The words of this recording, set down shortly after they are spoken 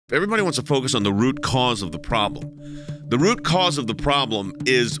Everybody wants to focus on the root cause of the problem. The root cause of the problem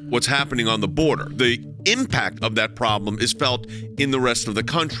is what's happening on the border. The impact of that problem is felt in the rest of the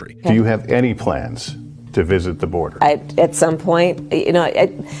country. Do you have any plans to visit the border? At some point, we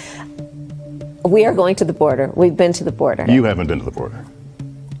are going to the border. We've been to the border. You haven't been to the border.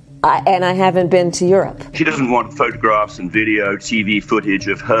 And I haven't been to Europe. She doesn't want photographs and video, TV footage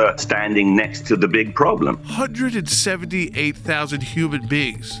of her standing next to the big problem. 178,000 human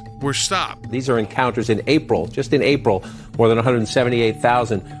beings were stopped. These are encounters in April. Just in April, more than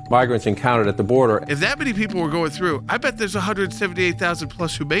 178,000 migrants encountered at the border. If that many people were going through, I bet there's 178,000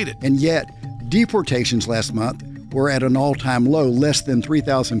 plus who made it. And yet, deportations last month were at an all-time low. Less than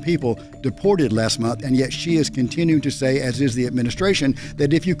 3,000 people deported last month, and yet she is continuing to say, as is the administration,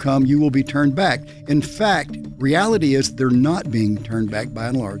 that if you come, you will be turned back. In fact, reality is they're not being turned back by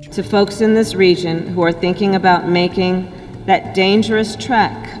and large. To folks in this region who are thinking about making that dangerous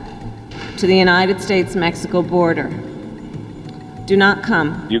trek to the United States-Mexico border, do not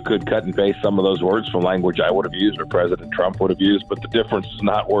come. You could cut and paste some of those words from language I would have used or President Trump would have used, but the difference is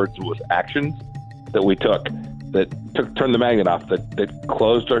not words, it was actions that we took. That turned the magnet off, that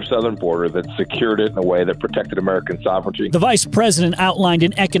closed our southern border, that secured it in a way that protected American sovereignty. The vice president outlined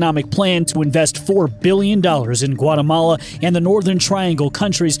an economic plan to invest $4 billion in Guatemala and the Northern Triangle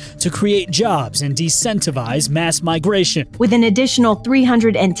countries to create jobs and decentivize mass migration. With an additional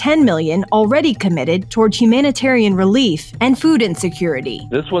 $310 million already committed toward humanitarian relief and food insecurity.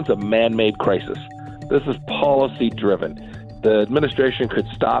 This one's a man-made crisis. This is policy-driven. The administration could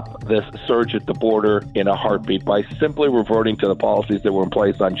stop this surge at the border in a heartbeat by simply reverting to the policies that were in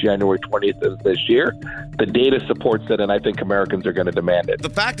place on January 20th of this year. The data supports it, and I think Americans are going to demand it. The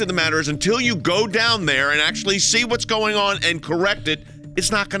fact of the matter is, until you go down there and actually see what's going on and correct it, it's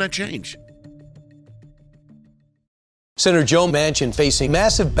not going to change. Senator Joe Manchin facing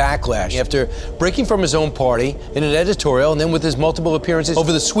massive backlash after breaking from his own party in an editorial and then with his multiple appearances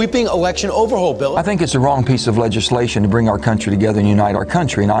over the sweeping election overhaul bill. I think it's the wrong piece of legislation to bring our country together and unite our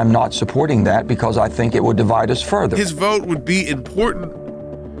country, and I'm not supporting that because I think it would divide us further. His vote would be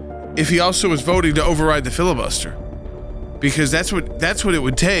important if he also was voting to override the filibuster, because that's what it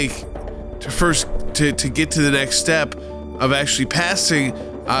would take to get to the next step of actually passing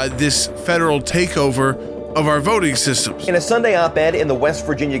this federal takeover of our voting systems. In a Sunday op-ed in the West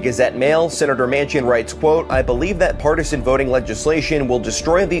Virginia Gazette-Mail, Senator Manchin writes, quote, "I believe that partisan voting legislation will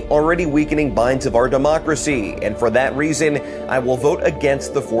destroy the already weakening binds of our democracy, and for that reason, I will vote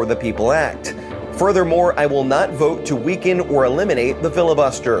against the For the People Act. Furthermore, I will not vote to weaken or eliminate the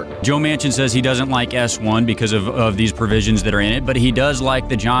filibuster." Joe Manchin says he doesn't like S1 because of these provisions that are in it, but he does like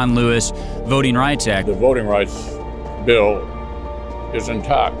the John Lewis Voting Rights Act. The Voting Rights Bill is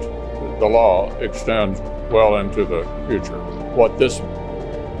intact. The law extends well into the future. What this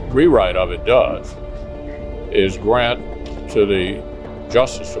rewrite of it does is grant to the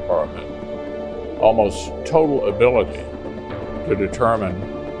Justice Department almost total ability to determine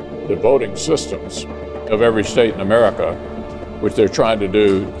the voting systems of every state in America, which they're trying to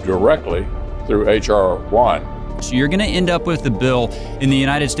do directly through H.R. 1. So you're going to end up with the bill in the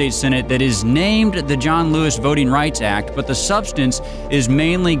United States Senate that is named the John Lewis Voting Rights Act, but the substance is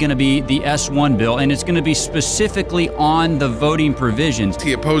mainly going to be the S1 bill, and it's going to be specifically on the voting provisions.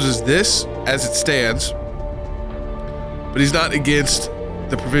 He opposes this as it stands, but he's not against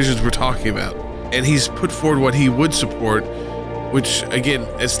the provisions we're talking about. And he's put forward what he would support, which, again,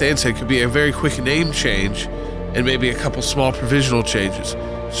 as Stan said, could be a very quick name change and maybe a couple small provisional changes.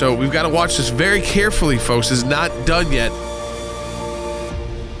 So we've got to watch this very carefully, folks. It's not done yet.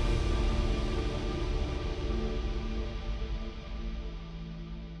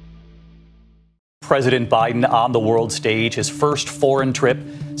 President Biden on the world stage, his first foreign trip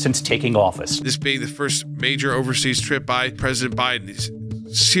since taking office. This being the first major overseas trip by President Biden. These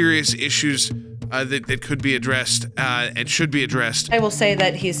serious issues that could be addressed and should be addressed. I will say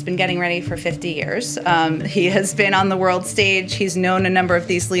that he's been getting ready for 50 years. He has been on the world stage. He's known a number of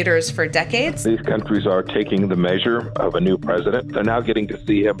these leaders for decades. These countries are taking the measure of a new president. They're now getting to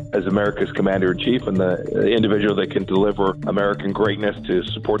see him as America's commander-in-chief and the individual that can deliver American greatness to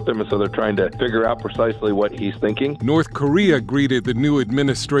support them. And so they're trying to figure out precisely what he's thinking. North Korea greeted the new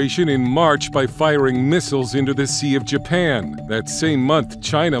administration in March by firing missiles into the Sea of Japan. That same month,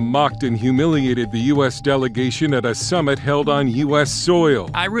 China mocked and humiliated the U.S. delegation at a summit held on U.S.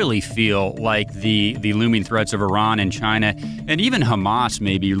 soil. I really feel like the looming threats of Iran and China, and even Hamas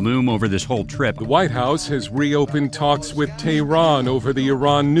maybe, loom over this whole trip. The White House has reopened talks with Tehran over the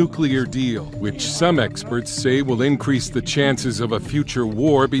Iran nuclear deal, which some experts say will increase the chances of a future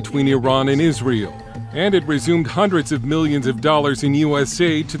war between Iran and Israel. and it resumed hundreds of millions of dollars in U.S.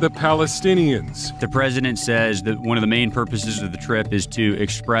 aid to the Palestinians. The president says that one of the main purposes of the trip is to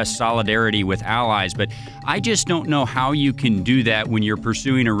express solidarity with allies, but I just don't know how you can do that when you're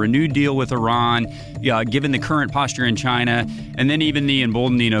pursuing a renewed deal with Iran, given the current posture in China, and then even the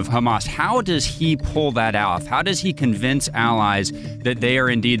emboldening of Hamas. How does he pull that off? How does he convince allies that they are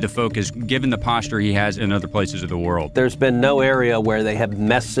indeed the focus, given the posture he has in other places of the world? There's been no area where they have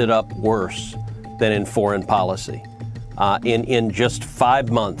messed it up worse than in foreign policy. In just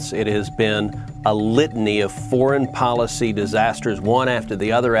 5 months, it has been a litany of foreign policy disasters, one after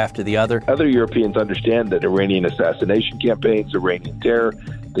the other after the other. Other Europeans understand that Iranian assassination campaigns, Iranian terror,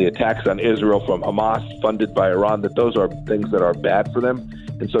 the attacks on Israel from Hamas funded by Iran, that those are things that are bad for them.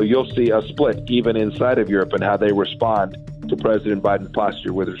 And so you'll see a split even inside of Europe and how they respond to President Biden's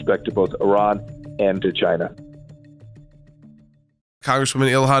posture with respect to both Iran and to China. Congresswoman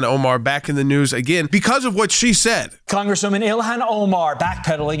Ilhan Omar back in the news again because of what she said. Congresswoman Ilhan Omar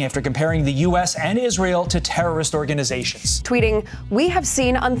backpedaling after comparing the U.S. and Israel to terrorist organizations. Tweeting, "We have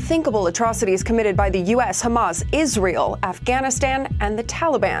seen unthinkable atrocities committed by the U.S., Hamas, Israel, Afghanistan, and the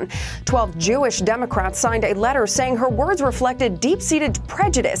Taliban." 12 Jewish Democrats signed a letter saying her words reflected deep-seated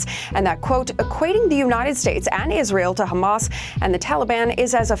prejudice and that, quote, equating the United States and Israel to Hamas and the Taliban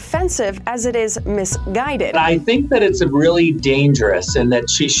is as offensive as it is misguided. I think that it's really dangerous and that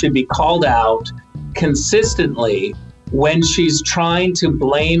she should be called out consistently when she's trying to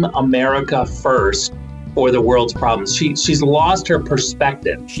blame America first for the world's problems. She's lost her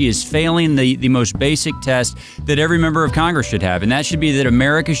perspective. She is failing the most basic test that every member of Congress should have, and that should be that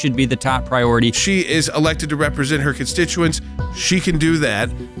America should be the top priority. She is elected to represent her constituents. She can do that.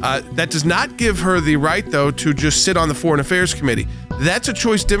 That does not give her the right, though, to just sit on the Foreign Affairs Committee. That's a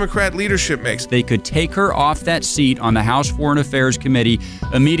choice Democrat leadership makes. They could take her off that seat on the House Foreign Affairs Committee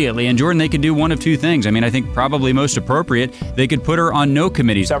immediately. And Jordan, they could do one of two things. I mean, I think probably most appropriate, they could put her on no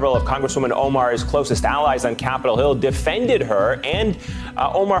committee. Several of Congresswoman Omar's closest allies on Capitol Hill defended her, and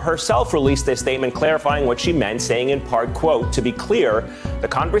Omar herself released a statement clarifying what she meant, saying in part, quote, "To be clear, the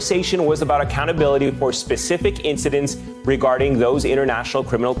conversation was about accountability for specific incidents regarding those International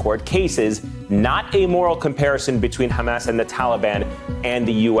Criminal Court cases, not a moral comparison between Hamas and the Taliban and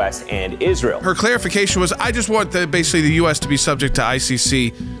the U.S. and Israel." Her clarification was, I just want basically the U.S. to be subject to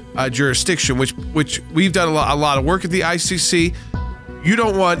ICC jurisdiction, which we've done a lot of work at the ICC. You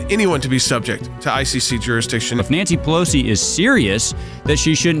don't want anyone to be subject to ICC jurisdiction. If Nancy Pelosi is serious that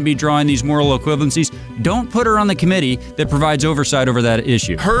she shouldn't be drawing these moral equivalencies, don't put her on the committee that provides oversight over that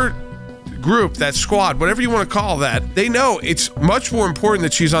issue. Her group, that squad, whatever you want to call that, they know it's much more important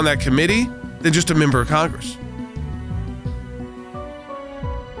that she's on that committee than just a member of Congress.